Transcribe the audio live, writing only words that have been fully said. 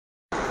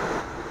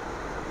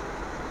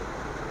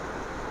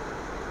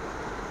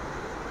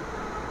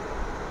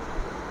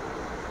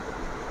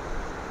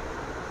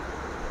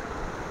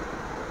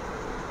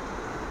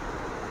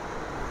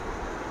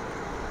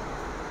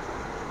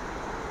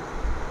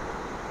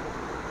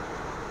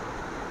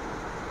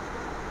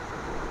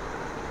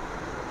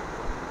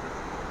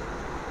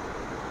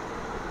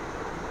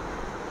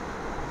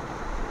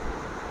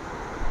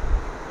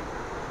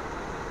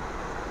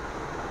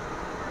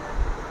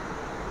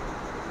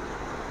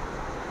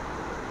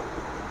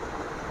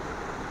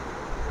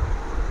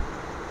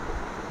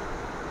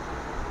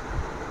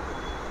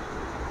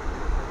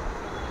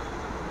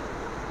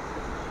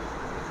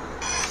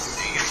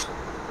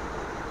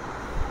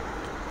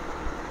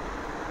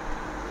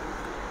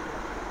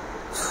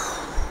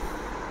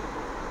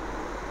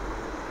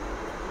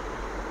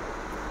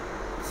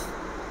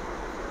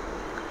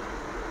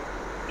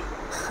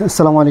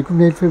আসসালামু আলাইকুম।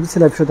 Net fabrics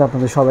live শোতে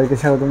আপনাদের সবাইকে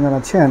স্বাগত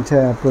জানাচ্ছি। অ্যান্ড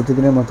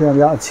প্রতিদিনের মতোই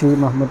আমি আছি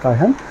মোহাম্মদ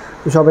রায়হান।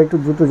 তো সবাই একটু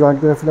দ্রুত জয়েন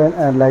করে ফেলেন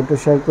অ্যান্ড লাইভটা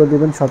শেয়ার করে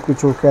দেবেন। সব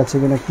কিছু ওকে আছে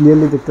কিনা,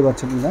 ক্লিয়ারলি দেখতে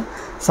পাচ্ছেন কিনা,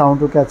 সাউন্ড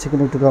ওকে আছে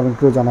কিনা একটু কমেন্ট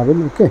করে জানাবেন।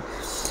 ওকে,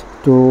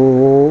 তো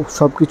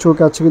সব কিছু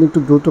ওকে আছে কিনা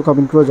একটু দ্রুত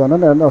কমেন্ট করে জানান।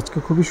 অ্যান্ড আজকে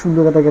খুবই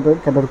সুন্দর একটা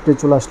ক্যাটাগরিতে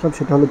চলে আসলাম,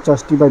 সেটা হলো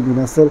চাস্টি বাই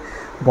বিনাসের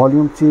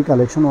ভলিউম 3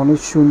 কালেকশন। অনেক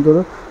সুন্দর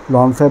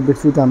long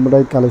fabrics with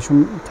embroidery collection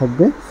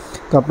থাকবে।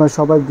 তো আপনারা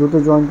সবাই দ্রুত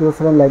জয়েন করে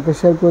ফেলেন, লাইভটা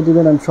শেয়ার করে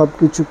দেবেন। অ্যান্ড সব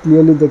কিছু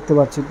ক্লিয়ারলি দেখতে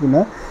পাচ্ছেন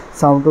কিনা,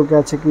 সাউন্ড ওকে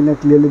আছে কিনা,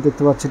 ক্লিয়ারলি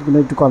দেখতে পাচ্ছেন কিনা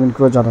একটু কমেন্ট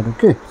করে জানান।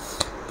 ওকে,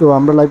 তো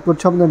আমরা লাইভ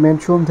করছি আমাদের মেন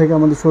শোরুম থেকে।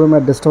 আমাদের শোরুমের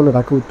অ্যাড্রেসটা হলো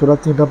ঢাকা উত্তরা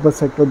 3 নম্বর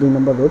সেক্টর 2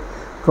 নম্বর road,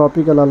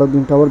 tropical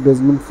Alauddin tower,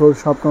 basement floor,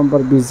 shop number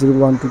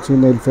B0123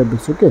 nail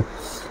fabrics. ওকে,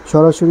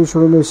 সরাসরি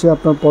শোরুমে এসে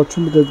আপনার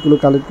পছন্দের ড্রেসগুলো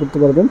কালেক্ট করতে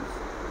পারবেন,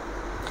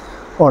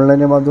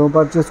 অনলাইনের মাধ্যমে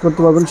পারচেস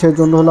করতে পারবেন। সেই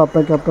জন্য হলো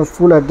আপনাকে আপনার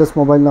ফুল অ্যাড্রেস,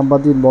 মোবাইল নাম্বার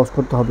দিয়ে ইনবক্স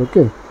করতে হবে।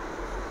 ওকে,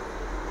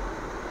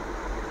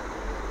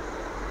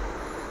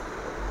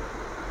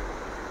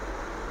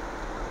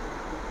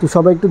 তো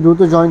সবাই একটু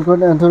দ্রুত জয়েন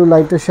করেন অ্যান্ড হলো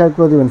লাইভটা শেয়ার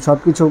করে দেবেন। সব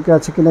কিছু ওকে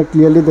আছে কিনা,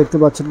 ক্লিয়ারলি দেখতে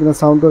পাচ্ছেন কিনা,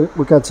 সাউন্ড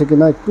ওকে আছে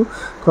কিনা একটু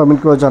কমেন্ট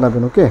করে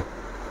জানাবেন। ওকে,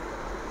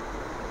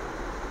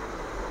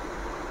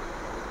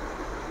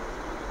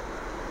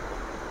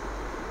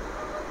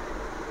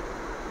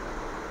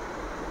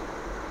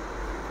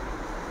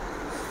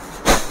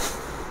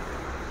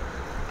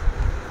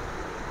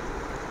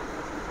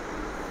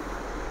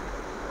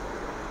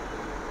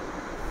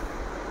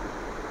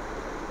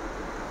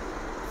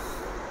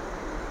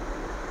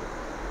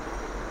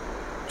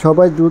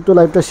 সবাই দ্রুত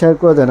লাইভটা শেয়ার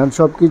করে দেন। আর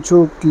সব কিছু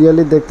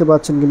ক্লিয়ারলি দেখতে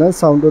পাচ্ছেন কিনা,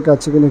 সাউন্ড ওকে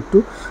আছে কিনা একটু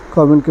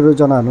কমেন্ট করে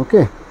জানান।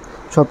 ওকে,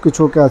 সব কিছু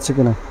ওকে আছে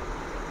কিনা।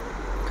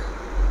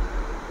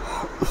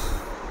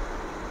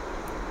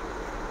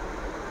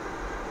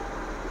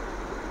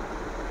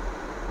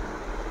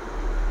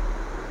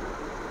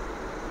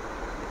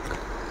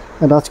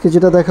 আর আজকে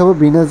যেটা দেখাবো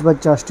বিনাস বা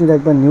চাস্টির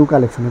একবার নিউ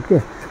কালেকশন। ওকে,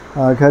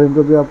 আর ঘরের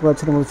রবি আপু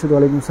আছেন, বলছি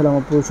ওয়ালাইকুম সালাম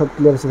আপু, সব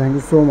ক্লিয়ার আছে, থ্যাংক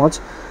ইউ সো মাচ।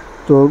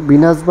 তো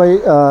বিনাস বাই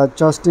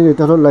চাস্টির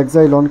এটা হলো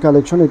লাক্সারি লন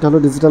কালেকশন। এটা হলো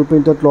ডিজিটাল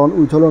প্রিন্টেড লন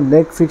উইথ হলো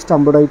নেক ফিক্সড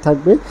এমব্রয়ডারি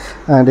থাকবে।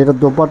 অ্যান্ড এটা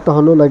দোপাট্টা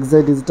হলো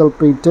luxury digital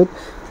printed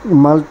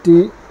multi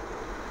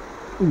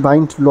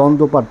bind loan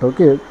dupatta.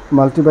 ওকে,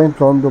 মাল্টি বাইন্ড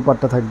লন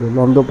দোপাট্টা থাকবে,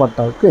 লন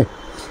দোপাট্টা। ওকে,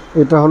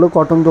 এটা হলো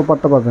কটন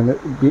দোপাট্টা পাবেন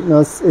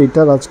বিনাস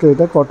এইটার, আজকে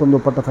এটা কটন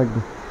দোপাট্টা থাকবে।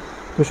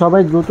 তো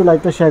সবাই দ্রুত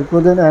লাইভটা শেয়ার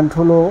করে দেন। অ্যান্ড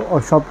হলো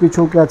সব কিছু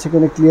ওকে আছে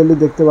কিনা, ক্লিয়ারলি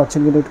দেখতে পাচ্ছেন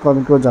কিনা একটু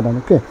কমেন্ট করে জানান।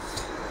 ওকে,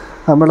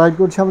 আমরা লাইভ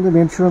করছি আমাদের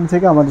মেন শোরুম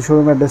থেকে। আমাদের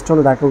শোরুমের অ্যাড্রেসটা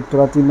হলো ঢাকা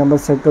উত্তরা 3 নম্বর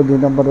সেক্টর 2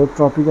 নম্বর road,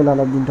 tropical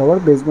Alauddin tower,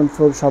 basement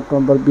floor, shop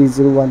number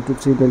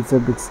B0123 nail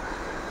fabrics.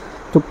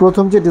 তো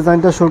প্রথম যে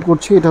ডিজাইনটা শো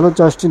করছি এটা হলো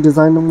চাস্টি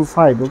ডিজাইন নম্বর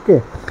 5। ওকে,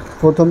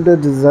 প্রথম যে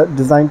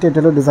ডিজাইনটা এটা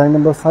হলো ডিজাইন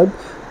নম্বর 5।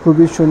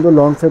 খুবই সুন্দর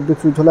লং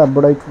ফেব্রিক্স উইথ হলো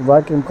embroidery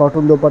work and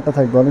cotton dupatta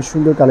থাকবে। অনেক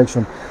সুন্দর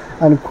কালেকশন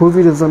অ্যান্ড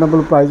খুবই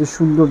রিজনেবল প্রাইসে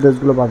সুন্দর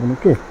ড্রেসগুলো পাবেন।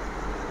 ওকে,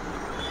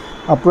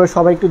 আপনারা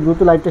সবাই একটু দ্রুত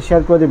লাইভটা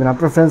শেয়ার করে দেবেন,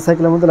 আপনার ফ্রেন্ড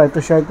সার্কেলের মধ্যে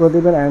লাইভটা শেয়ার করে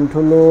দেবেন। অ্যান্ড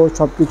হলো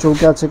সব কিছু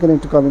ওকে আছে কিনা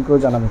একটু কমেন্ট করে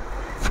জানাবেন।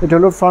 এটা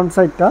হলো ফ্রন্ট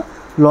সাইডটা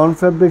লন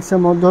ফেব্রিক্সের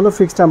মধ্যে হলো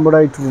ফিক্সড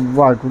এমব্রয়ডারি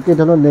ওয়ার্ক। ওকে,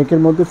 এটা হলো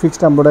নেকের মধ্যে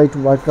ফিক্সড এমব্রয়ডারি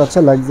ওয়ার্ক আছে,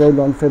 লাক্সারি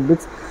লন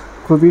ফেব্রিক্স,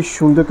 খুবই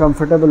সুন্দর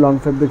কমফোর্টেবল লন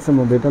ফেব্রিক্সের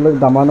মধ্যে। এটা হলো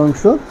দামান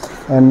অংশ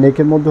অ্যান্ড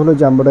নেকের মধ্যে হলো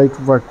যে এমব্রয়ডারি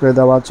ওয়ার্ক করে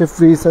দেওয়া আছে।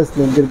 ফ্রি সাইজ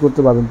লেন্থের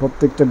করতে পারবেন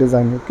প্রত্যেকটা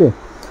design. Okay,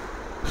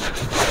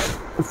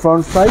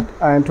 front side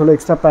and হলো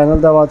এক্সট্রা প্যানেল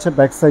দেওয়া আছে,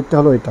 ব্যাক সাইডটা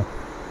হলো এটা।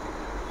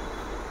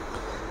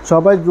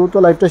 সবাই দ্রুত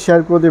লাইভটা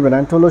শেয়ার করে দেবেন।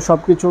 অ্যান্ড হলো সব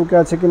কিছু ওকে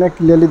আছে কিনা,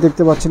 ক্লিয়ারলি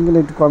দেখতে পাচ্ছেন কিনা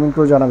একটু কমেন্ট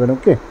করে জানাবেন।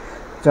 ওকে,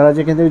 যারা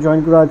যেখান থেকে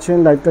জয়েন করে আছেন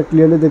লাইভটা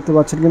ক্লিয়ারলি দেখতে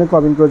পাচ্ছেন কিনা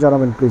কমেন্ট করে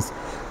জানাবেন প্লিজ।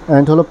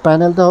 অ্যান্ড হলো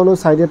প্যানেলটা হলো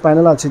সাইডের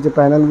প্যানেল আছে, যে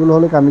প্যানেলগুলো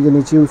হলো কামিজের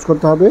নিচে ইউজ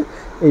করতে হবে।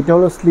 এইটা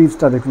হলো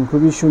স্লিভসটা, দেখুন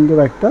খুবই সুন্দর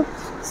একটা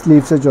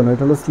স্লিভসের জন্য,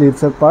 এটা হলো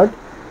স্লিভসের পার্ট।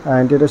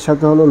 অ্যান্ড এটার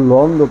সাথে হলো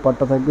লং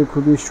দোপাট্টা থাকবে,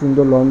 খুবই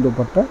সুন্দর long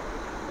dupatta,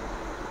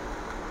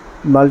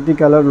 multi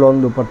colour long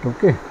dupatta.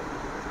 ওকে,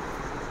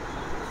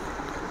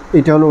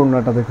 এটা হলো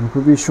ওড়নাটা, দেখুন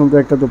খুবই সুন্দর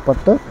একটা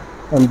দোপাট্টা।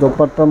 অ্যান্ড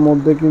দোপাট্টার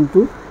মধ্যে কিন্তু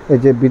এই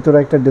যে ভিতরে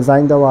একটা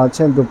ডিজাইন দেওয়া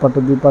আছে,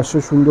 দোপাট্টার দুই পাশে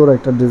সুন্দর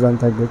একটা ডিজাইন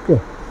থাকবে। ওকে,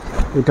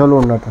 এটা হলো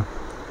ওড়নাটা।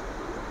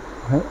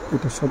 হ্যাঁ,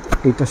 এটার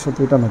সাথে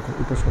এটা না,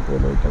 এটার সাথে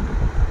হলো এটা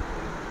দোপাট্টা,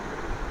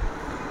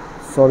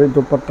 সরি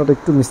দোপাট্টাটা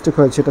একটু মিস্টেক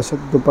হয়েছে, এটার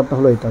সাথে দোপাট্টা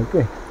হলো এটা।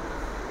 ওকে,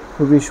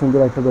 খুবই সুন্দর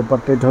একটা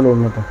দোপাট্টা, এটা হলো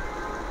ওড়নাটা।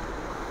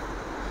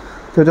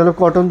 তো এটা হলো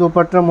কটন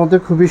দোপাট্টার মধ্যে,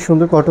 খুবই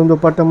সুন্দর কটন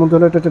দোপাট্টার মধ্যে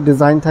হলো এটা একটা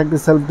ডিজাইন থাকবে,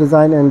 সেলফ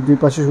ডিজাইন অ্যান্ড দুই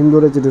পাশে সুন্দর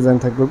যে ডিজাইন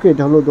থাকবে। ওকে,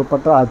 এটা হলো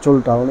দোপাট্টার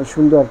আঁচলটা, অনেক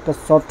সুন্দর একটা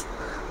সফট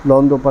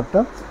লং দোপাট্টা।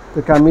 তো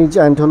কামিজ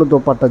অ্যান্ড হলো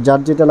দোপাট্টা,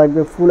 যার যেটা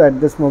লাগবে ফুল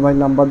অ্যাড্রেস, মোবাইল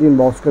নাম্বার দিয়ে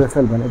ইনবক্স করে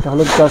ফেলবেন। এটা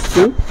হলো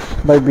চাস্টি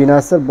by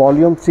বিনাসের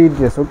volume 3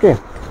 dress. Okay,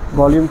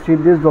 volume 3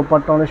 dress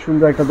dupatta, অনেক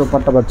সুন্দর একটা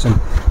দোপাট্টা পাচ্ছেন।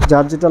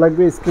 যার যেটা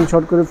লাগবে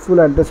স্ক্রিনশট করে ফুল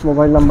অ্যাড্রেস,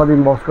 মোবাইল নাম্বার দিয়ে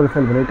ইনবক্স করে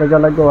ফেলবেন। এটা যা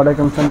লাগবে অর্ডার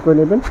কনফার্ম করে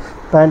নেবেন।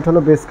 প্যান্ট হলো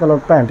বেস কালার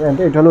প্যান্ট অ্যান্ড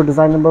এটা হলো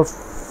ডিজাইন নাম্বার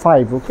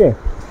 5। ওকে,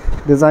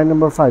 ডিজাইন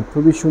নাম্বার 5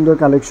 খুবই সুন্দর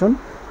collection,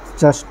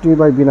 চাস্টি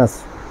by Binas.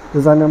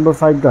 Design number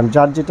 5 ডান।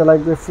 যার যেটা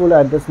লাগবে full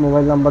address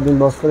mobile number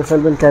inbox করে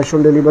ফেলবেন, ক্যাশ অন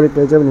ডেলিভারি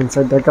পেয়ে যাবেন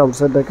ইনসাইড ঢাকা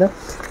আউটসাইড ঢাকা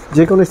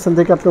যে কোনো স্থান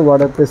থেকে আপনি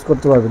অর্ডার প্লেস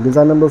করতে পারবেন।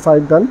 ডিজাইন নাম্বার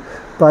 5 ডান।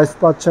 প্রাইস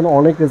পাচ্ছেন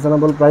অনেক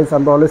রিজনেবল প্রাইস,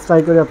 আমরা অলওয়েজ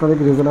ট্রাই করি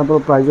আপনাদেরকে রিজনেবল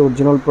প্রাইসে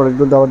অরিজিনাল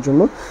প্রোডাক্টগুলো দেওয়ার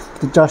জন্য।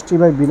 তো চাষটি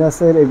বাই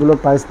বিনাসের এগুলোর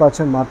প্রাইস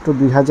পাচ্ছেন মাত্র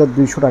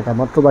 2200 টাকা,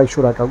 মাত্র 2200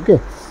 টাকা। ওকে,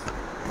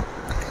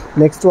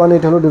 নেক্সট ওয়ান,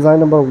 এটা হলো ডিজাইন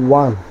নাম্বার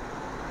 1।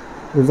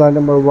 ডিজাইন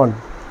নাম্বার 1,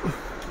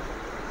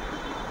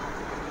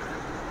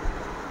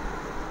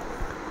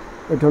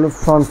 এটা হলো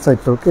ফ্রন্ট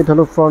সাইডটা। ওকে, এটা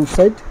হলো ফ্রন্ট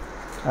সাইড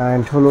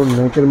অ্যান্ড হলো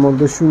নেকের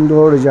মধ্যে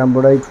সুন্দর এই যে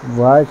এমব্রয়ডারি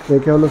ওয়ার্ক,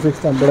 নেকে হলো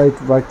ফিক্সড এমব্রয়ডারি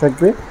ওয়ার্ক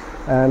থাকবে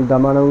অ্যান্ড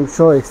দামান অংশ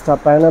এক্সট্রা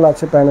প্যানেল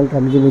আছে, প্যানেলটা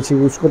আমি নিচে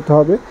ইউজ করতে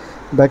হবে।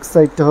 ব্যাক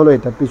সাইডটা হলো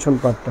এটা, পিছন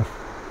পার্টটা,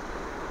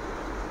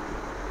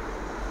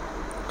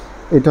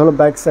 এটা হলো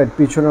ব্যাক সাইড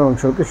পিছনের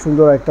অংশ। ওকে,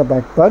 সুন্দর একটা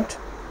ব্যাক পার্ট,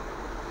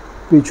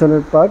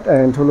 পিছনের পার্ট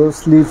অ্যান্ড হলো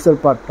স্লিভসের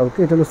পার্টটা। ওকে,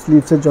 এটা হলো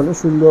স্লিভসের জন্য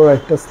সুন্দর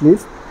একটা স্লিভ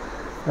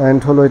অ্যান্ড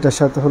হলো এটার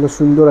সাথে হলো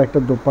সুন্দর একটা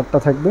দোপাট্টা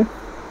থাকবে।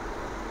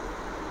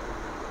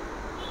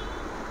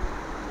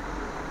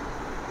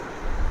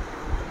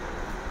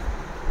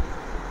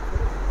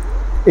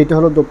 এটা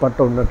হলো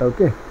দোপাট্টা ওড়নাটা।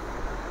 ওকে,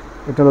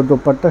 এটা হলো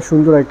দোপাট্টা,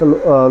 সুন্দর একটা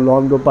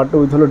লং দোপাট্টা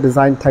উইথ হলো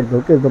ডিজাইন থাকবে।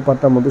 ওকে,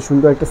 দোপাট্টার মধ্যে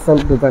সুন্দর একটা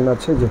সেলফ ডিজাইন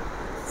আছে, যে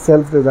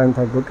সেলফ ডিজাইন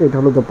থাকবে। ওকে, এটা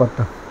হলো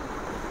দোপাট্টা।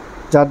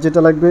 যার যেটা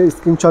লাগবে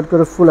স্ক্রিনশট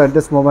করে ফুল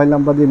অ্যাড্রেস মোবাইল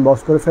নাম্বার দিয়ে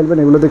ইনবক্স করে ফেলবেন।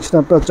 এগুলো দেখছেন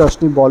আপনার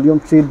চাশনি ভলিউম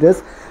 3 ড্রেস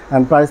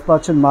অ্যান্ড প্রাইস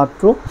পাচ্ছেন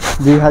মাত্র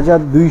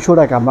 2200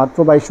 টাকা, মাত্র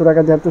 2200 টাকা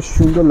দিয়ে এত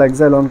সুন্দর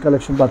লাক্সারি লং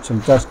কালেকশন পাচ্ছেন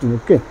চাশনি।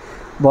 ওকে,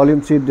 ভলিউম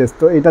 3 ড্রেস।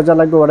 তো এটা যা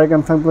লাগবে অর্ডার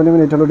কনফার্ম করে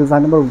নেবেন। এটা হলো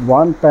ডিজাইন নাম্বার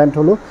 1, প্যান্ট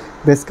হলো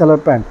best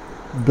colour pant,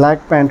 black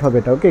pant হবে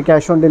এটা। ওকে,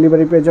 ক্যাশ অন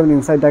ডেলিভারি পেয়ে যাবেন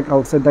ইনসাইড ঢাকা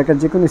আউটসাইড ঢাকা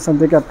যে কোনো স্থান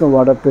থেকে আপনি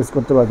অর্ডার প্লেস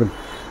করতে পারবেন।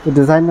 তো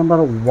ডিজাইন নাম্বার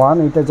 1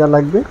 এটা যা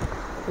লাগবে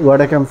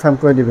অর্ডার কনফার্ম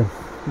করে নেবেন।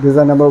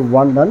 ডিজাইন নাম্বার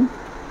 1 ডান।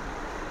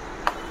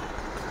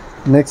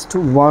 নেক্সট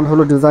ওয়ান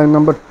হলো ডিজাইন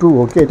নাম্বার 2।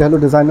 ওকে, এটা হলো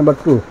ডিজাইন নাম্বার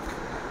 2।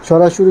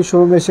 সরাসরি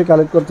শোরুমে এসে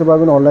কালেক্ট করতে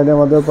পারবেন, অনলাইনের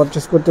মাধ্যমে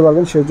পারচেস করতে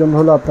পারবেন। সেই জন্য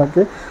হলো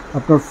আপনাকে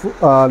আপনার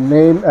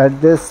name,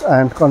 address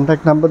and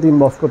contact number দিয়ে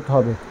ইনবক্স করতে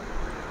হবে।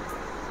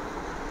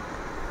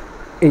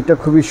 এইটা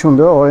খুবই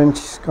সুন্দর অরেঞ্জ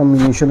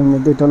কম্বিনেশনের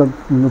মধ্যে, এটা হলো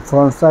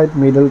ফ্রন্ট সাইড,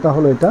 মিডলটা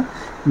হলো এটা,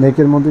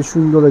 নেকের মধ্যে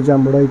সুন্দর এই যে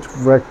এমব্রয়ডারি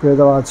ওয়ার্ক করে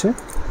দেওয়া আছে।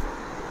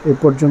 এ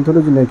পর্যন্ত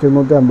হলো যে নেকের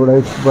মধ্যে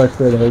এমব্রয়ডারি ওয়ার্ক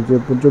করে দেওয়া, যে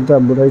পর্যন্ত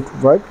এমব্রয়ডারি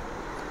ওয়ার্ক,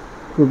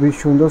 খুবই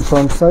সুন্দর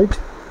ফ্রন্ট সাইড।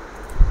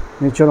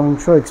 নিচের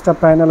অংশ এক্সট্রা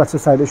প্যানেল আছে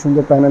সাইডে,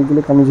 সুন্দর প্যানেলগুলো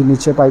আমি যে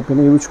নিচে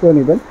পাইপেনে ইউজ করে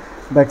নেবেন।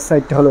 ব্যাক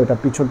সাইডটা হলো এটা,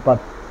 পিছন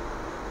পার্ট।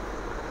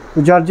 তো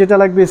যার যেটা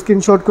লাগবে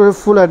স্ক্রিনশট করে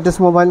full address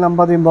mobile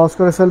number inbox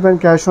করে ফেলবেন,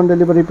 ক্যাশ অন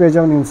ডেলিভারি পেয়ে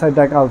যাবেন ইনসাইড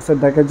ঢাকা আউটসাইড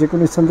ঢাকা যে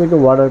কোনো স্থান থেকে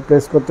অর্ডার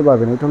প্লেস করতে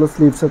পারবেন। এটা হলো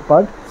স্লিভসের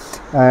পার্ট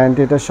অ্যান্ড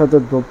এটার সাথে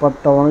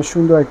দোপাট্টা, অনেক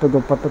সুন্দর একটা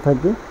দোপাট্টা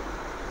থাকবে,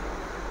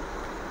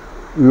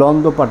 লং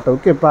দোপাট্টা।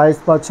 ওকে, প্রাইস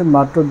পাচ্ছেন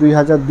মাত্র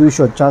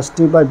 2200।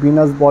 চাষটি বাই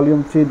বিনাস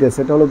ভলিউম 3 ড্রেস।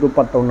 এটা হলো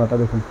দোপাট্টা ওনাটা,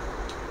 দেখুন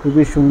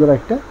খুবই সুন্দর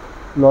একটা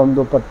লং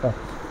দোপাট্টা।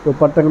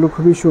 দোপাট্টাগুলো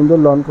খুবই সুন্দর,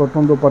 লং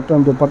কটন দোপাট্টা।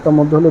 দোপাট্টার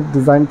মধ্যে হলো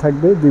ডিজাইন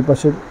থাকবে, দুই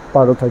পাশে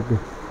পাড়ও থাকবে।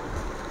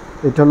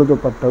 এটা হলো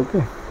দোপাট্টা।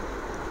 ওকে,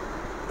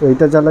 তো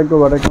এটা যা লাগবে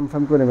অর্ডার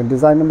কনফার্ম করে নেবেন।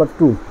 ডিজাইন নাম্বার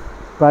 2,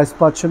 প্রাইস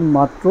পাচ্ছেন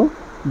মাত্র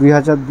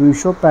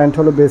 2200। প্যান্ট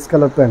হলো বেস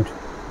কালার প্যান্ট,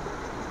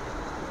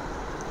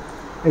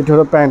 এটা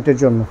হলো প্যান্টের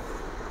জন্য।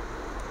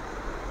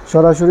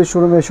 সরাসরি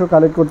শোরুমে এসেও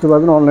কালেক্ট করতে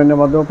পারবেন, অনলাইনের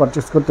মাধ্যমেও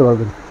পারচেস করতে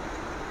পারবেন।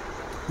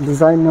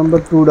 ডিজাইন নাম্বার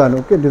 2 ডান।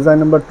 ওকে, ডিজাইন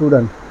নাম্বার 2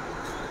 ডান।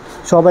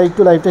 সবাই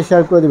একটু লাইভটা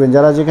শেয়ার করে দেবেন,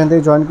 যারা যেখান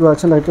থেকে জয়েন করে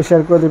আছেন লাইভটা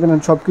শেয়ার করে দেবেন।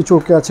 সব কিছু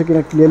ওকে আছে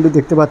কিনা, ক্লিয়ারলি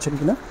দেখতে পাচ্ছেন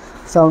কিনা,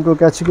 সাউন্ড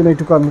ওকে আছে কিনা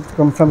একটু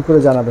কনফার্ম করে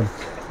জানাবেন।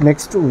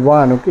 Next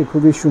one. ওকে,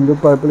 খুবই সুন্দর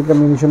পার্পল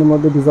কম্বিনেশনের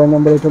মধ্যে ডিজাইন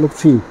নাম্বার, এটা হলো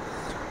 3।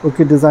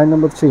 ওকে, ডিজাইন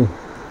নাম্বার 3।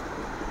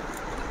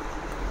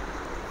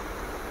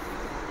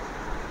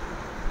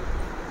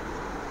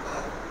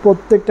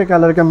 প্রত্যেকটা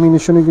কালার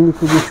কম্বিনেশনে কিন্তু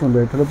খুবই সুন্দর।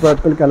 এটা হলো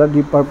পার্পল কালার,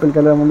 ডিপ পার্পল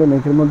কালারের মধ্যে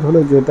নেকের মধ্যে হলো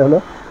যেটা হলো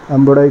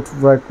এমব্রয়ডারি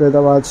ওয়ার্ক করে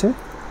দেওয়া আছে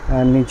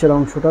অ্যান্ড নিচের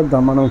অংশটা,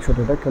 দামান অংশটা,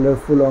 এটা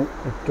কালারফুল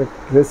একটা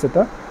ড্রেস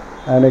এটা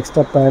অ্যান্ড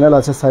এক্সট্রা প্যানেল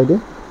আছে সাইডে।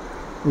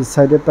 এই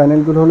সাইডের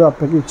প্যানেলগুলো হলো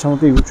আপনাকে ইচ্ছা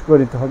মতো ইউজ করে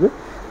নিতে হবে,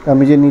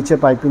 আমি যে নিচে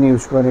পাইপিং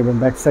ইউজ করে নেবেন।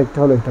 ব্যাক সাইডটা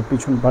হলো এটা,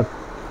 পিছন পার্ট।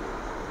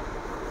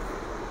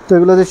 তো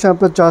এগুলো দেখছি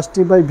আপনার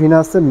চাষটি by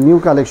ভিনাসের new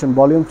collection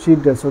volume 3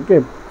 dress. Okay,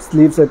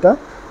 sleeves এটা,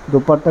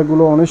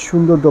 দোপাট্টাগুলো অনেক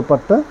সুন্দর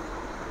দোপাট্টা।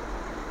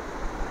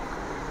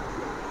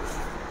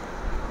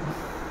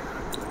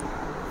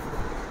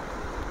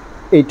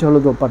 এইটা হলো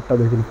দোপাট্টা,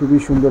 দেখুন খুবই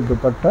সুন্দর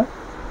দোপাট্টা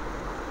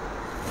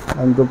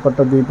অ্যান্ড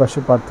দোপাট্টা দুই পাশে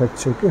পার্ট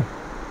থাকছে। ওকে,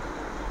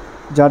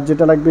 যার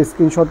যেটা লাগবে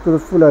স্ক্রিনশট করে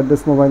full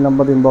address mobile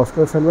number inbox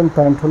করে ফেলবেন।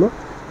 প্যান্ট হলো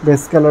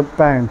বেস্ট কালার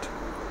প্যান্ট,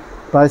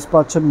 প্রাইস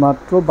পাচ্ছেন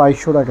মাত্র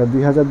 2200 টাকা।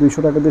 2200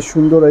 টাকা দিয়ে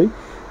সুন্দর এই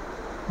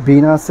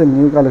বিনাসের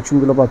নিউ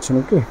কালেকশনগুলো পাচ্ছেন।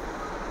 ওকে,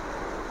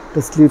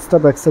 এটা স্লিভসটা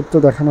ব্যাক সাইড তো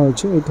দেখানো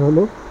হয়েছে, এটা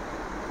হলো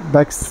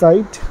ব্যাক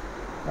সাইড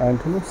অ্যান্ড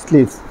হলো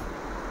স্লিভস।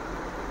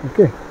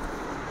 ওকে,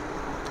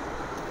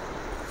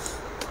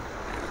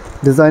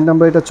 ডিজাইন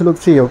নাম্বার এটা ছিল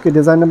 3। ওকে,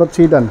 ডিজাইন নাম্বার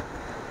 3 ডান।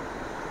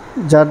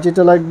 যার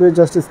যেটা লাগবে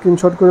জাস্ট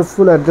স্ক্রিনশট করে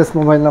full address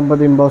mobile number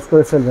inbox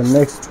করে ফেলবেন।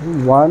 নেক্সট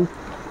ওয়ান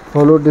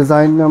হলো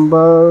ডিজাইন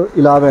নাম্বার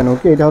 11।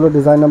 ওকে, এটা হলো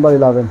ডিজাইন নাম্বার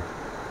 11।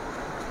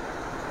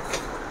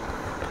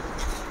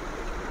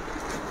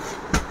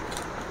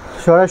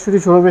 সরাসরি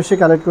শোরুমে এসে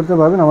কালেক্ট করতে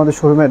পারবেন। আমাদের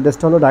শোরুমের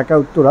অ্যাড্রেসটা হলো ঢাকা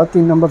উত্তরা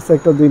 3 নম্বর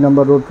সেক্টর 2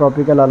 নম্বর road,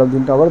 tropical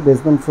Alauddin tower,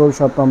 basement floor,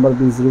 shop number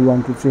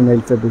B0123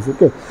 Nile fabrics.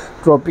 ওকে,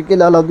 ট্রপিক্যাল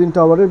আলাউদ্দিন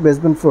টাওয়ারের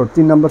বেসমেন্ট ফ্লোর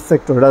 3 নম্বর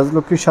সেক্টর,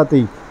 রাজলক্ষ্মীর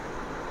সাথেই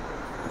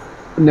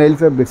নাইল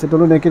ফেব্রিক্স। এটা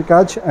হলো নেকের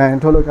কাজ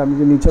অ্যান্ড হলো আমি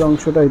যে নিচের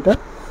অংশটা, এটা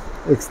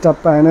এক্সট্রা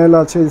প্যানেল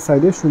আছে এই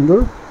সাইডে সুন্দর।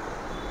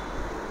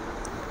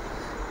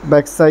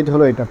 ব্যাক সাইড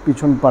হলো এটা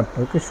পিছন পার্টটা।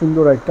 ওকে,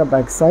 সুন্দর একটা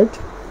ব্যাক সাইড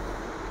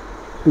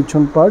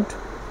পিছন পার্ট।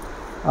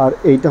 আর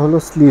এইটা হলো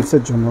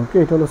স্লিভসের জন্য। ওকে,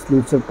 এটা হলো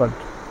স্লিভসের পার্ট,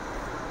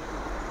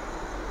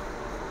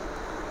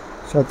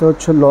 সাথে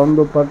হচ্ছে লং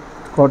দোপাট্টা,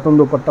 কটন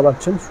দোপাট্টা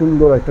পাচ্ছেন,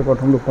 সুন্দর একটা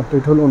কটন দোপাট্টা।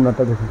 এটা হলো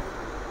ওড়নাটা, দেখুন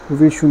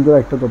খুবই সুন্দর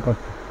একটা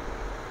দোপাট্টা,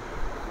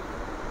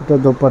 এটা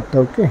দোপাট্টা।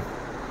 ওকে,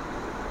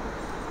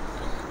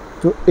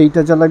 তো এইটা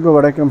যা লাগবে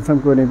অর্ডার কনফার্ম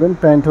করে নেবেন।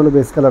 প্যান্ট হলো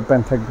বেস কালার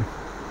প্যান্ট থাকবে,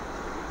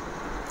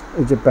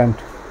 এই যে প্যান্ট।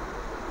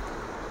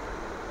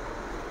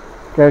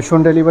 ক্যাশ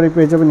অন ডেলিভারি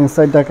পেয়ে যাবেন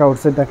ইনসাইড ঢাকা,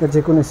 আউটসাইড ঢাকা,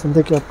 যে কোনো স্থান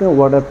থেকে আপনি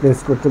অর্ডার প্লেস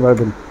করতে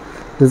পারবেন।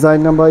 ডিজাইন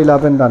নাম্বার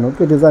 11 ডান।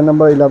 ওকে, ডিজাইন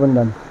নাম্বার 11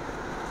 ডান।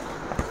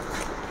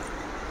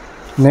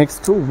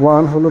 নেক্সট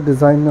ওয়ান হলো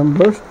ডিজাইন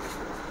নাম্বার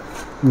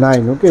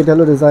 9। ওকে, এটা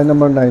হলো ডিজাইন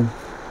নাম্বার 9।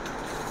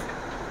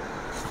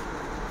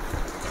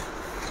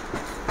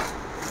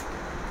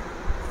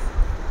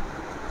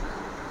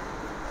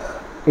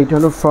 এটা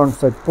হলো ফ্রন্ট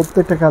সাইড,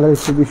 প্রত্যেকটা কালার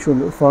খুবই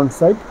সুন্দর। ফ্রন্ট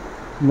সাইড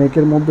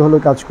নেকের মধ্যে হলো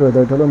কাজ করে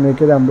দেওয়া, এটা হলো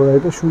নেকের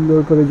এমব্রয়ডারিতে সুন্দর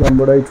করে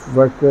এমব্রয়ডারি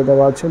ওয়ার্ক করে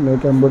দেওয়া আছে,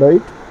 নেক এমব্রয়ডারি।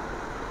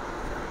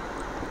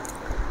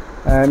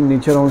 অ্যান্ড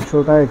নিচের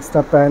অংশটা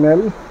এক্সট্রা প্যানেল।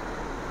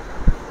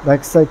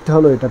 ব্যাক সাইডটা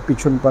হলো এটা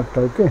পিছন পার্টটা।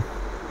 ওকে,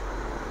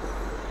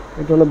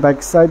 এটা হলো ব্যাক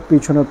সাইড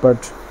পিছনের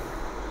পার্ট,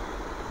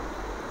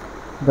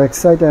 ব্যাক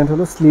সাইড অ্যান্ড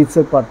হলো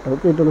স্লিভসের পার্টটা।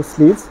 ওকে, এটা হলো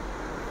স্লিভস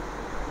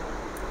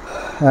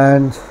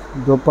অ্যান্ড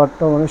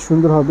দোপাট্টা অনেক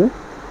সুন্দর হবে।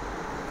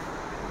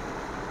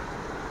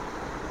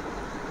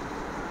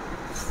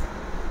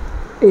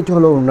 এইটা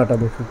হলো ওড়নাটা,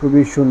 দেখুন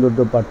খুবই সুন্দর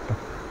দোপাট্টা,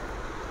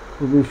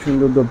 খুবই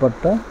সুন্দর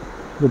দোপাট্টা।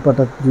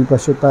 দোপাট্টার দুই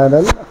পাশে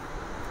প্যানেল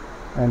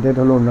অ্যান্ড এটা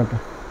হলো ওড়নাটা।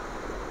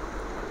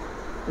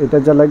 এটা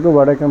যা লাগবে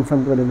অর্ডার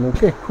কনফার্ম করে দেবেন।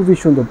 ওকে, খুবই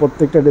সুন্দর,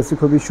 প্রত্যেকটা ড্রেসই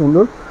খুবই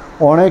সুন্দর,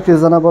 অনেক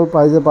রিজনেবল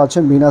প্রাইসে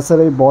পাচ্ছেন বিনাসের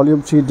এই ভলিউম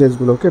 3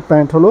 ড্রেসগুলো। ওকে,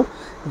 প্যান্ট হলো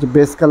যে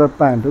base colour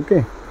pant. Okay,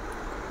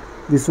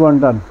 this one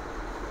ডান।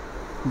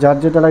 যার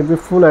যেটা লাগবে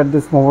ফুল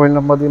অ্যাড্রেস মোবাইল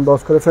নাম্বার দিয়ে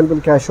ইনবক্স করে ফেলবেন।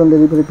 ক্যাশ অন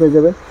ডেলিভারি পেয়ে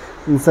যাবেন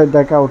ইনসাইড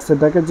ঢাকা, আউটসাইড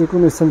ঢাকা, যে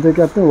কোনো স্থান থেকে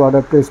আপনি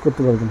অর্ডার প্লেস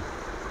করতে পারবেন।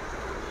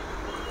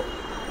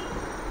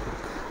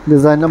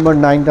 ডিজাইন নাম্বার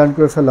 9 ডান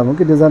করে ফেললাম।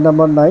 ওকে, ডিজাইন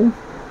নাম্বার 9,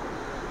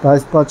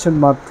 প্রাইস পাচ্ছেন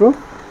মাত্র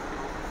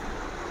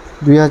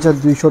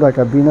 2200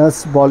 টাকা, Binas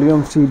volume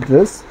 3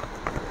 dress.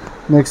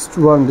 Next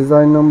one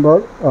design number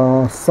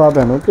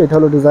 7। ওকে, এটা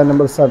হলো ডিজাইন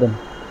নাম্বার 7।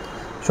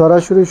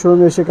 সরাসরি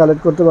শোরুমে এসে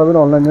কালেক্ট করতে পারবেন,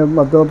 অনলাইনের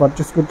মাধ্যমে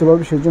পারচেস করতে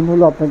পারবেন। সেই জন্য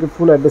হলো আপনাকে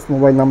ফুল অ্যাড্রেস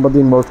মোবাইল নাম্বার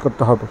দিয়ে ইনবক্স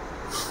করতে হবে।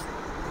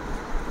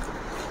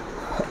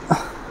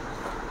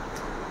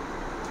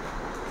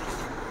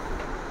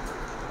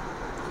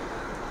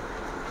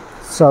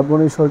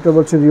 শ্রাবণী সরকার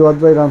বলছে রিওয়াজ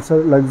বাই রামসার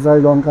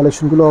লাক্সারি লং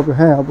কালেকশনগুলো হবে।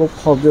 হ্যাঁ,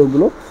 হবে,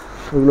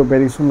 ওগুলো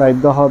ভেরি সুন লাইভ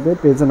দেওয়া হবে।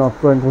 পেজে নক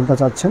করেন কোনটা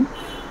চাচ্ছেন।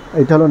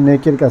 এটা হলো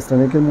নেকের কাজটা,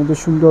 নেকের মধ্যে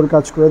সুন্দর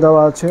কাজ করে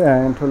দেওয়া আছে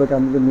অ্যান্ড হলো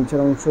আমাদের নিচের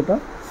অংশটা।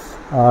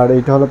 আর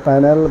এইটা হলো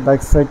প্যানেল, ব্যাক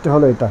সাইডটা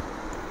হলো এটা।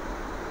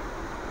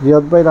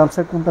 রিয়াদ ভাই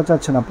রামসার কোনটা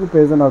চাচ্ছেন আপনি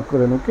পেজে নক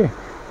করেন। ওকে,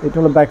 এটা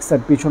হলো ব্যাক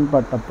সাইড পিছন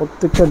পার্টটা।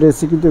 প্রত্যেকটা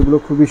ড্রেসই কিন্তু এগুলো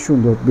খুবই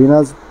সুন্দর।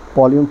 বিনাস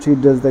ভলিউম 3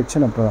 ড্রেস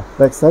দেখছেন আপনারা।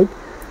 ব্যাক সাইড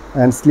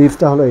অ্যান্ড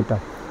স্লিভসটা হলো এটা।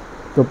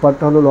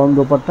 দোপাট্টা হলো লং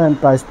দোপাট্টা অ্যান্ড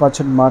প্রাইস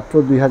পাচ্ছেন মাত্র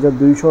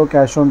 2200।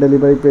 ক্যাশ অন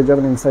ডেলিভারি পেয়ে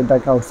যাবেন ইনসাইড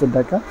ঢাকা, আউটসাইড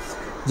ঢাকা,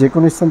 যে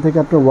কোনো স্থান থেকে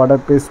আপনি অর্ডার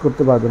প্লেস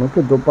করতে পারবেন। ওকে,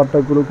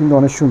 দোপাট্টাগুলো কিন্তু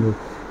অনেক সুন্দর।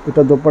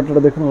 এটা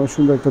দোপাট্টাটা দেখুন, অনেক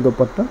সুন্দর একটা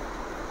দোপাট্টা,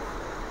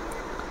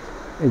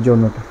 এই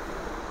জন্যটা।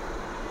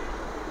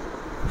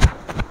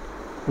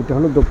 এটা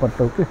হলো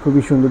দোপাট্টা। ওকে,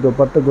 খুবই সুন্দর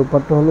দোপাট্টা।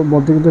 দোপাট্টা হলো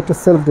মধ্যে কিন্তু একটা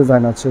সেলফ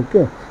ডিজাইন আছে।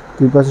 ওকে,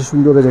 দুই পাশে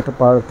সুন্দর একটা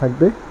পার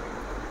থাকবে।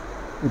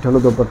 এটা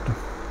হলো দোপাট্টা।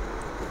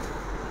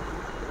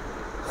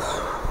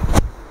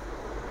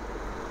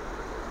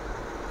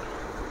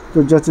 তো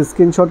জাস্ট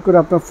স্ক্রিনশট করে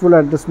আপনার ফুল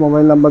অ্যাড্রেস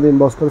মোবাইল নাম্বার দিয়ে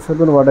ইনবক্স করে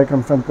ফেলবেন অর্ডার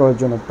কনফার্ম করার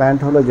জন্য। প্যান্ট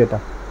হলো যেটা,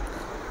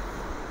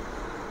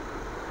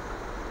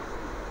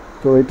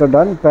 তো এটা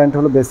ডান। প্যান্ট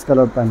হলো বেস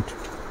কালার প্যান্ট,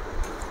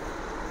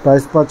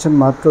 প্রাইস পাচ্ছেন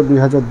মাত্র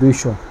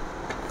 2200।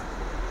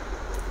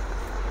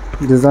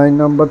 ডিজাইন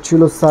নাম্বার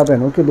ছিল 7।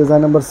 ওকে,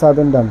 ডিজাইন নাম্বার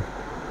 7 ডান।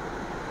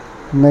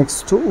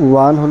 নেক্সট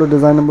ওয়ান হলো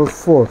ডিজাইন নাম্বার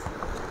 4।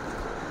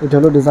 এটা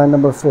হলো ডিজাইন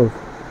নাম্বার 4।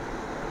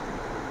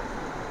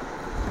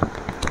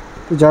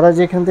 তো যারা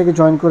যেখান থেকে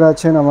জয়েন করে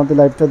আছেন, আমাদের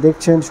লাইভটা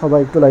দেখছেন, সবাই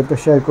একটু লাইভটা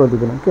শেয়ার করে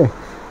দেবেন। ওকে,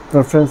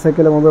 আপনার ফ্রেন্ড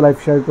সার্কেলের মধ্যে লাইভ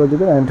শেয়ার করে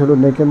দেবেন। অ্যান্ড হলো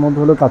নেকের মধ্যে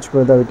হলো কাজ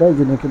করে দেওয়া, এটা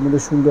যে নেকের মধ্যে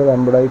সুন্দর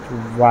এমব্রয়ডারি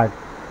ওয়ার্ক,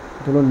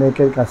 এটা হলো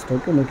নেকের কাজটা।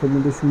 ওকে, নেকের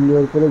মধ্যে সুন্দর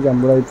করে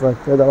এমব্রয়ডারি ওয়ার্ক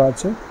করে দেওয়া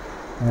আছে।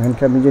 অ্যান্ড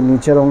আমি যে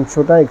নিচের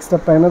অংশটা এক্সট্রা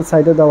প্যানেল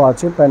সাইডে দেওয়া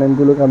আছে,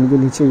 প্যানেলগুলোকে আমি যে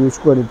নিচে ইউজ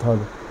করে দিতে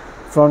হবে।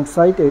 ফ্রন্ট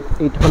সাইড,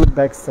 এটা হলো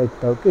ব্যাক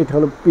সাইডটা। ওকে, এটা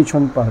হলো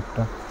পিছন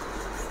পার্টটা।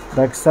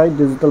 ব্যাক সাইড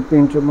ডিজিটাল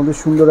প্রিন্টের মধ্যে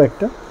সুন্দর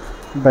একটা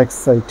ব্যাক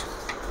সাইড।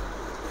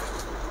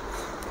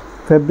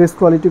 ফেব্রিক্স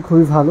কোয়ালিটি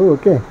খুবই ভালো।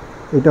 ওকে,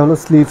 এটা হলো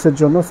স্লিভসের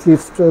জন্য,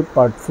 স্লিভসের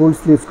পার্ট ফুল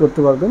স্লিভস করতে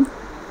পারবেন।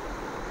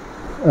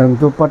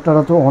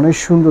 দোপাট্টাটা তো অনেক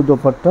সুন্দর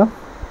দোপাট্টা,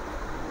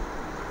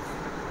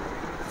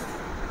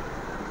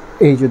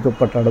 এই যে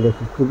দোপাট্টাটা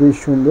দেখুন, খুবই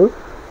সুন্দর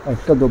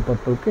একটা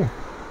দোপাট্টা। ওকে,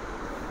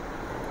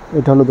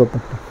 এটা হলো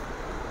দোপাট্টা।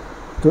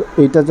 তো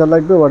এইটা যা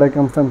লাগবে অর্ডার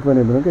কনফার্ম করে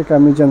নেবেন। ওকে,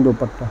 কামিজান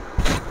দোপাট্টা,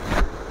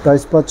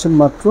 প্রাইস পাচ্ছেন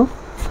মাত্র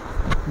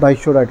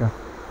 2200 টাকা।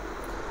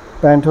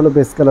 প্যান্ট হলো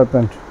বেস কালার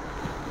প্যান্ট,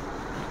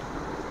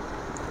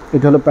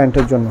 এটা হলো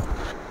প্যান্টের জন্য।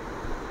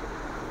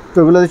 তো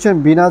এগুলো দেখছেন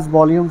বিনাস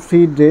ভলিউম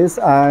 3 ড্রেস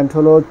অ্যান্ড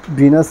হলো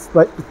Binas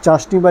by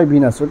চাশনি by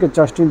Binas. Okay,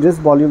 চাশনি dress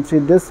volume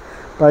 3 dress,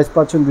 price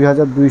পাচ্ছেন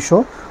 2200।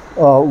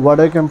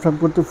 অর্ডার কনফার্ম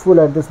করতে full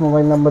address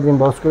mobile number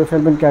inbox করে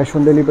ফেলবেন। ক্যাশ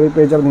অন ডেলিভারি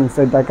পেয়ে যাবেন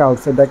ইনসাইড ঢাকা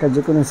আউটসাইড ঢাকা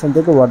যে কোনো স্থান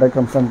থেকে অর্ডার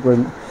কনফার্ম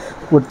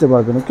করতে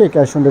পারবেন। ওকে,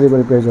 ক্যাশ অন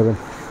ডেলিভারি পেয়ে যাবেন।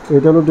 তো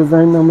এটা হলো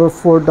ডিজাইন নাম্বার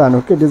 4 ডান।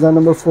 ওকে, ডিজাইন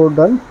নাম্বার 4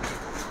 ডান।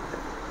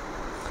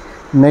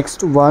 নেক্সট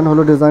ওয়ান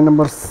হলো ডিজাইন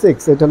নাম্বার 6।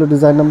 এটা হলো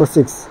ডিজাইন নাম্বার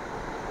 6।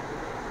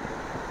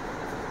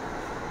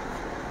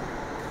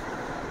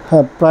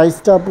 হ্যাঁ,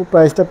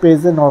 প্রাইসটা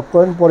পেজে নক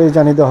করেন, পরে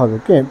জানিয়ে দেওয়া হবে।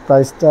 ওকে,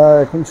 প্রাইসটা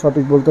এখন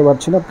সঠিক বলতে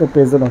পারছি না, আপনি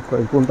পেজে নক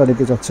করেন কোনটা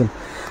নিতে চাচ্ছেন।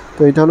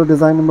 তো এটা হলো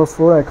ডিজাইন নাম্বার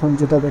 4। এখন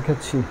যেটা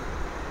দেখাচ্ছি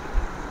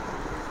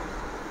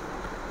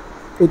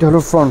এটা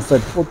হলো ফ্রন্ট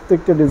সাইড।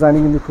 প্রত্যেকটা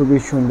ডিজাইনিং কিন্তু খুবই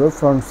সুন্দর।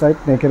 ফ্রন্ট সাইড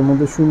নেকের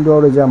মধ্যে সুন্দর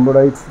এই যে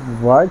এমব্রয়ডারি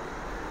ওয়ার্ক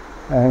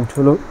অ্যান্ড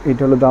হলো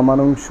এটা হলো দামান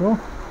অংশ।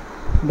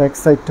 ব্যাক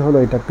সাইডটা হলো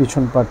এটা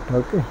পিছন পার্টটা।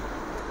 ওকে,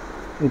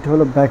 এটা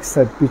হলো ব্যাক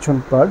সাইড, পিছন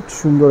পার্ট,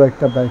 সুন্দর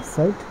একটা ব্যাক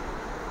সাইড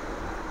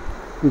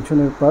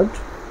পিছনের পার্ট।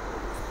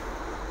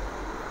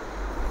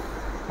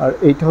 আর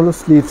এইটা হলো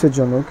স্লিভসের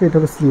জন্য। ওকে, এটা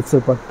হলো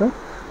স্লিভসের পার্টটা।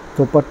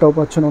 দোপাট্টাও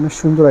পাচ্ছেন অনেক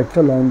সুন্দর একটা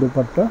লং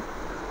দোপাট্টা।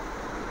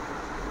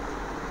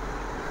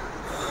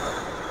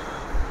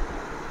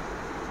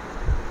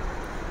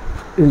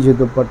 এই যে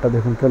দোপাট্টা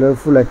দেখুন,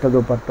 কালারফুল একটা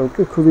দোপাট্টা।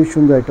 ওকে, খুবই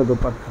সুন্দর একটা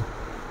দোপাট্টা।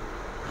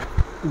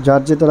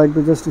 যার যেটা লাগবে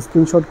জাস্ট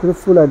স্ক্রিনশট করে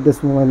full address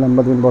mobile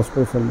number inbox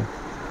করে ফেলবেন।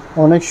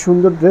 অনেক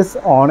সুন্দর ড্রেস,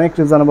 অনেক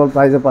রিজনেবল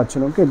প্রাইসে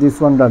পাচ্ছেন। ওকে, দিস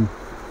ওয়ান ডান।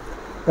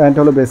 প্যান্ট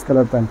হলো বেস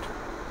কালার প্যান্ট,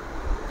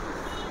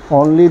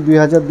 অনলি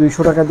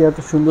 2200 টাকা দিয়ে এত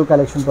সুন্দর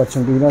কালেকশন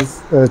পাচ্ছেন। Binas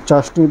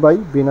চাশনি by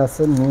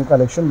বিনাসের new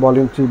collection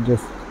volume 3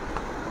 dress.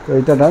 তো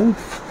এটা ডান।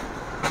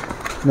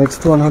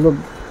 নেক্সট ওয়ান হলো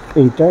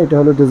এটা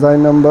হলো ডিজাইন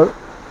নাম্বার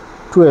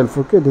 12।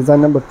 ওকে, design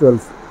number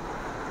 12।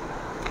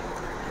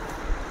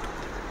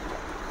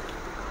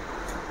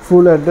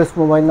 Full address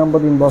mobile number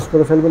inbox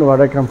করে ফেলবেন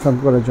অর্ডার কনফার্ম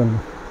করার জন্য।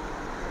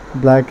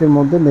 ব্ল্যাকের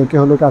মধ্যে নেকে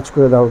হলো কাজ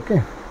করে দাও। ওকে,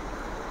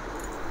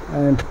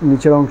 অ্যান্ড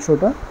নিচের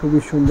অংশটা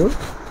খুবই সুন্দর।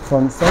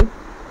 ফ্রন্ট সাইড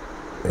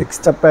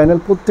এক্সট্রা প্যানেল,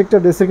 প্রত্যেকটা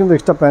ড্রেসে কিন্তু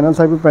এক্সট্রা প্যানেল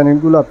থাকবে।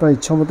 প্যানেলগুলো আপনার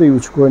ইচ্ছা মতো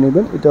ইউজ করে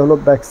নেবেন। এটা হলো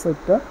ব্যাক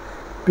সাইডটা,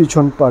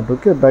 পিছন part.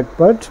 Okay, back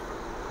part.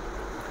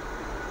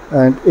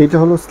 And এইটা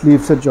হলো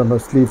স্লিভসের জন্য,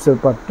 স্লিভসের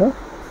পার্টটা।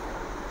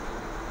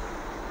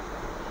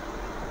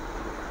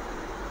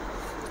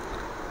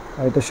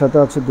 আর এটার সাথে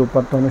আছে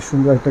দোপাট্টা, অনেক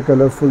সুন্দর একটা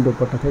কালারফুল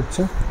দোপাট্টা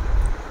থাকছে।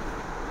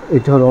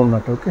 এটা হলো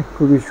ওড়নাটা। ওকে,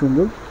 খুবই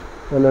সুন্দর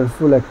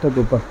কালারফুল একটা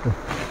দোপাট্টা,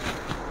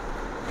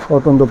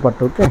 কটন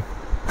দোপাট্টা। ওকে,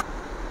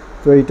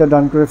 তো এইটা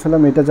ডান করে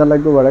ফেলাম। এটা যা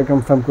লাগবে অর্ডার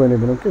কনফার্ম করে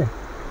নেবেন। ওকে,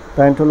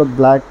 প্যান্ট হলো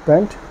ব্ল্যাক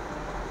প্যান্ট।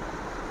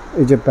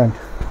 এই যে প্যান্ট,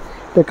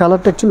 এটা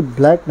কালারটা অ্যাকচুয়ালি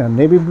ব্ল্যাক না,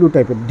 নেভি ব্লু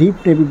টাইপের, ডিপ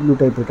নেভি ব্লু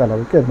টাইপের কালার।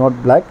 ওকে, নট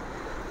ব্ল্যাক,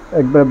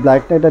 একবার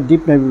ব্ল্যাক না, এটা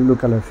deep navy blue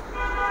colour.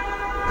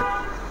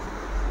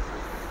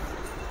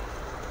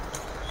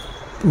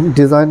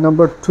 Design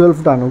number 12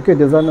 ডান। ওকে,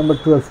 ডিজাইন নাম্বার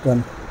 12 ডান।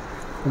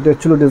 এটা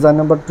ছিল design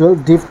number 12,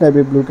 deep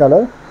navy blue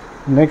colour.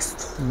 Next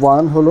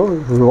one হলো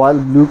রয়্যাল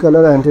ব্লু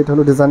কালার অ্যান্ড এটা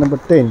হলো ডিজাইন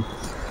নাম্বার 10।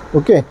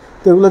 ওকে,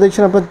 তো এগুলো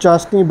দেখছেন আপনার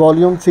চাশনি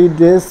ভলিউম 3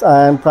 ড্রেস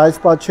অ্যান্ড প্রাইস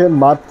পাচ্ছেন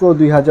মাত্র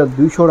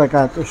 2200 টাকা।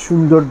 এত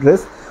সুন্দর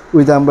dress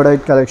with embroidery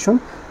collection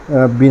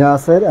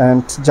বিনাসের।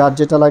 And যার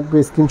যেটা লাগবে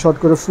স্ক্রিনশট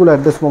করে ফুল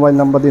অ্যাড্রেস মোবাইল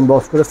নাম্বার দিন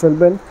ইনবক্স করে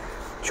ফেলবেন।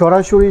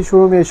 সরাসরি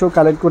শোরুমে এসেও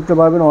কালেক্ট করতে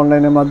পারবেন,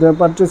 অনলাইনের মাধ্যমে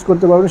পারচেস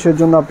করতে পারবেন।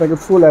 সেজন্য আপনাকে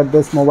ফুল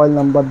অ্যাড্রেস মোবাইল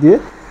নাম্বার দিয়ে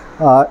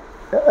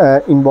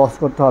ইনবক্স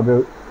করতে হবে।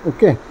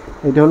 ওকে,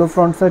 এটা হলো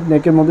ফ্রন্ট সাইড,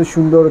 নেকের মধ্যে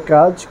সুন্দর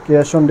কাজ,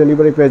 ক্যাশ অন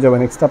ডেলিভারি পেয়ে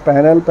যাবেন। এক্সট্রা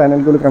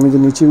প্যানেলগুলোকে আমি যে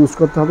নিচে ইউজ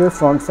করতে হবে।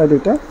 ফ্রন্ট সাইড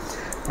এটা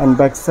অ্যান্ড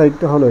ব্যাক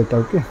সাইডটা হলো এটা।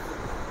 ওকে,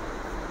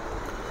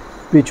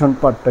 পিছন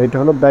পার্টটা এটা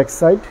হলো ব্যাক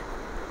সাইড,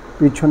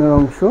 পিছনের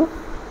অংশ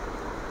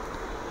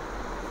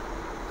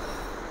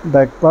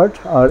ব্যাক পার্ট।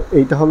 আর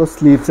এইটা হলো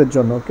স্লিভসের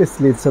জন্য। ওকে,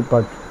 স্লিভসের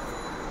পার্ট।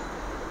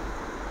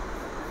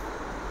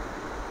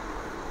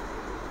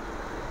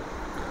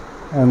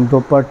 অ্যান্ড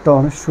দোপাট্টা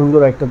অনেক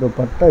সুন্দর একটা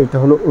দোপাট্টা। এটা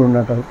হলো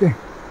ওড়নাটা। ওকে,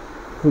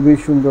 খুবই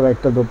সুন্দর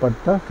একটা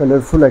দোপাট্টা,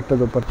 কালারফুল একটা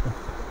দোপাট্টা।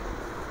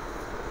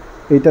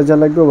 এইটা যা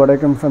লাগবে অর্ডার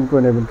কনফার্ম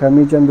করে নেবেন।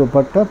 কামিজ অ্যান্ড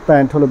দোপাট্টা।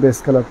 প্যান্ট হলো বেস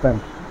কালার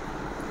প্যান্ট,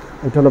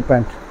 এটা হলো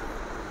প্যান্ট।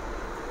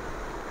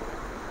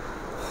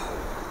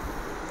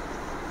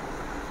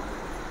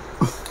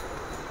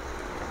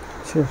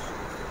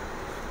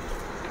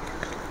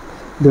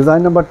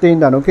 ডিজাইন নাম্বার 10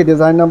 ডান। ওকে,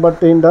 ডিজাইন নাম্বার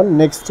 10 ডান।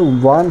 নেক্সট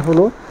ওয়ান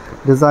হলো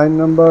ডিজাইন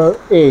নাম্বার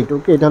 8।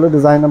 ওকে, এটা হলো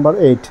ডিজাইন নাম্বার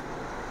 8।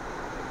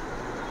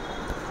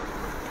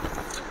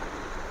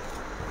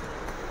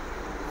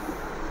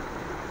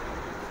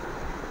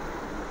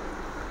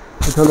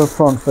 এটা হলো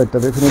ফ্রন্ট সাইডটা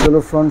দেখুন, এটা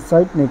হলো ফ্রন্ট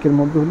সাইড। নেকের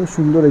মধ্যে হলো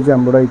সুন্দর এই যে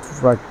এমব্রয়ডারি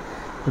ওয়ার্ক।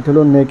 এটা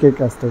হলো নেকের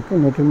কাজটা। ওকে,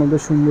 নেকের মধ্যে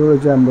সুন্দর এই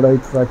যে এমব্রয়ডারি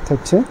ওয়ার্ক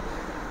থাকছে।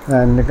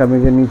 অ্যান্ড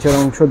কামিজের নিচের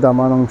অংশ,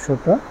 দামান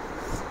অংশটা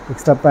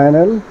এক্সট্রা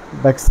প্যানেল,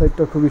 ব্যাক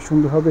সাইডটা খুবই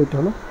সুন্দর হবে। এটা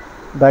হলো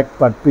ব্যাক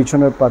পার্ট,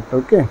 পিছনের পার্টটা।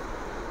 ওকে,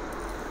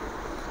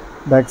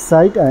 ব্যাক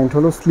সাইড অ্যান্ড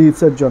হলো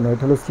স্লিভসের জন্য,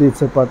 এটা হলো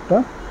স্লিভসের পার্টটা।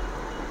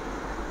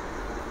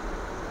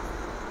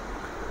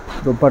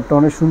 দোপাট্টা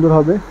অনেক সুন্দর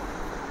হবে।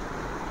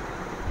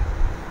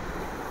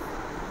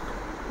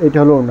 এটা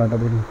হলো ওড়নাটা,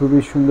 দেখুন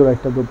খুবই সুন্দর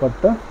একটা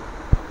দোপাট্টা,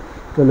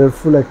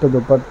 কালারফুল একটা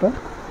দোপাট্টা।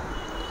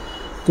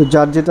 তো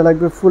যার যেটা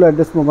লাগবে ফুল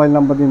অ্যাড্রেস মোবাইল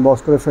নাম্বার দিন বস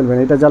করে ফেলবেন।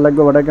 এটা যা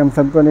লাগবে অর্ডার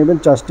কনফার্ম করে নেবেন।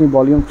 চাষটি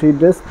ভলিউম 3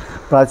 ড্রেস,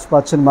 প্রাইস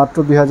পাচ্ছেন মাত্র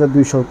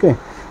 2200। ওকে,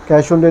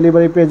 ক্যাশ অন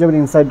ডেলিভারি পেয়ে যাবেন।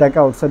 ইনসাইড ঢাকা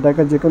আউটসাইড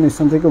ঢাকা যে কোনো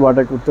স্থান থেকে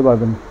অর্ডার করতে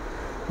পারবেন।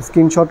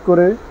 স্ক্রিনশট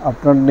করে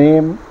আপনার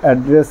name,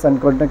 address and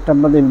contact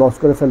number দিয়ে ইনবক্স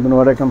করে ফেলবেন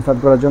অর্ডার কনফার্ম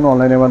করার জন্য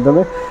অনলাইনের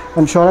মাধ্যমে।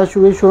 অ্যান্ড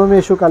সরাসরি শোরুমে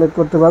এসেও কালেক্ট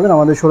করতে পারবেন।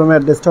 আমাদের শোরুমের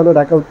অ্যাড্রেসটা হলো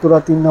ঢাকা উত্তরা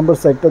 3 নম্বর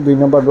সেক্টর 2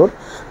 নম্বর road,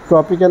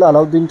 tropical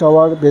Alauddin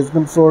tower,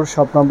 basement floor,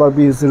 shop number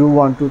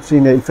B0123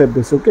 নেইফের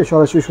base. ওকে,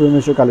 সরাসরি শোরুমে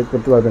এসেও কালেক্ট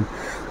করতে পারবেন।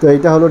 তো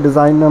এইটা হলো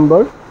ডিজাইন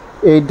নাম্বার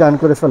 8 ডান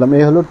করে ফেলাম।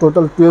 এই হলো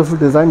total 12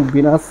 design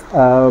Binas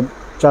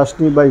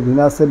চাশনি by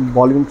বিনাসের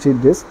volume 3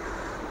 dress.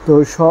 তো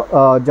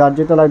যার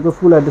যেটা লাগবে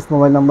full address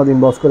mobile number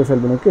inbox করে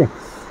ফেলবেন। ওকে,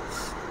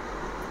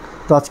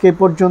 তো আজকে এই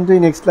পর্যন্তই।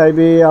 নেক্সট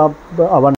লাইভে আবার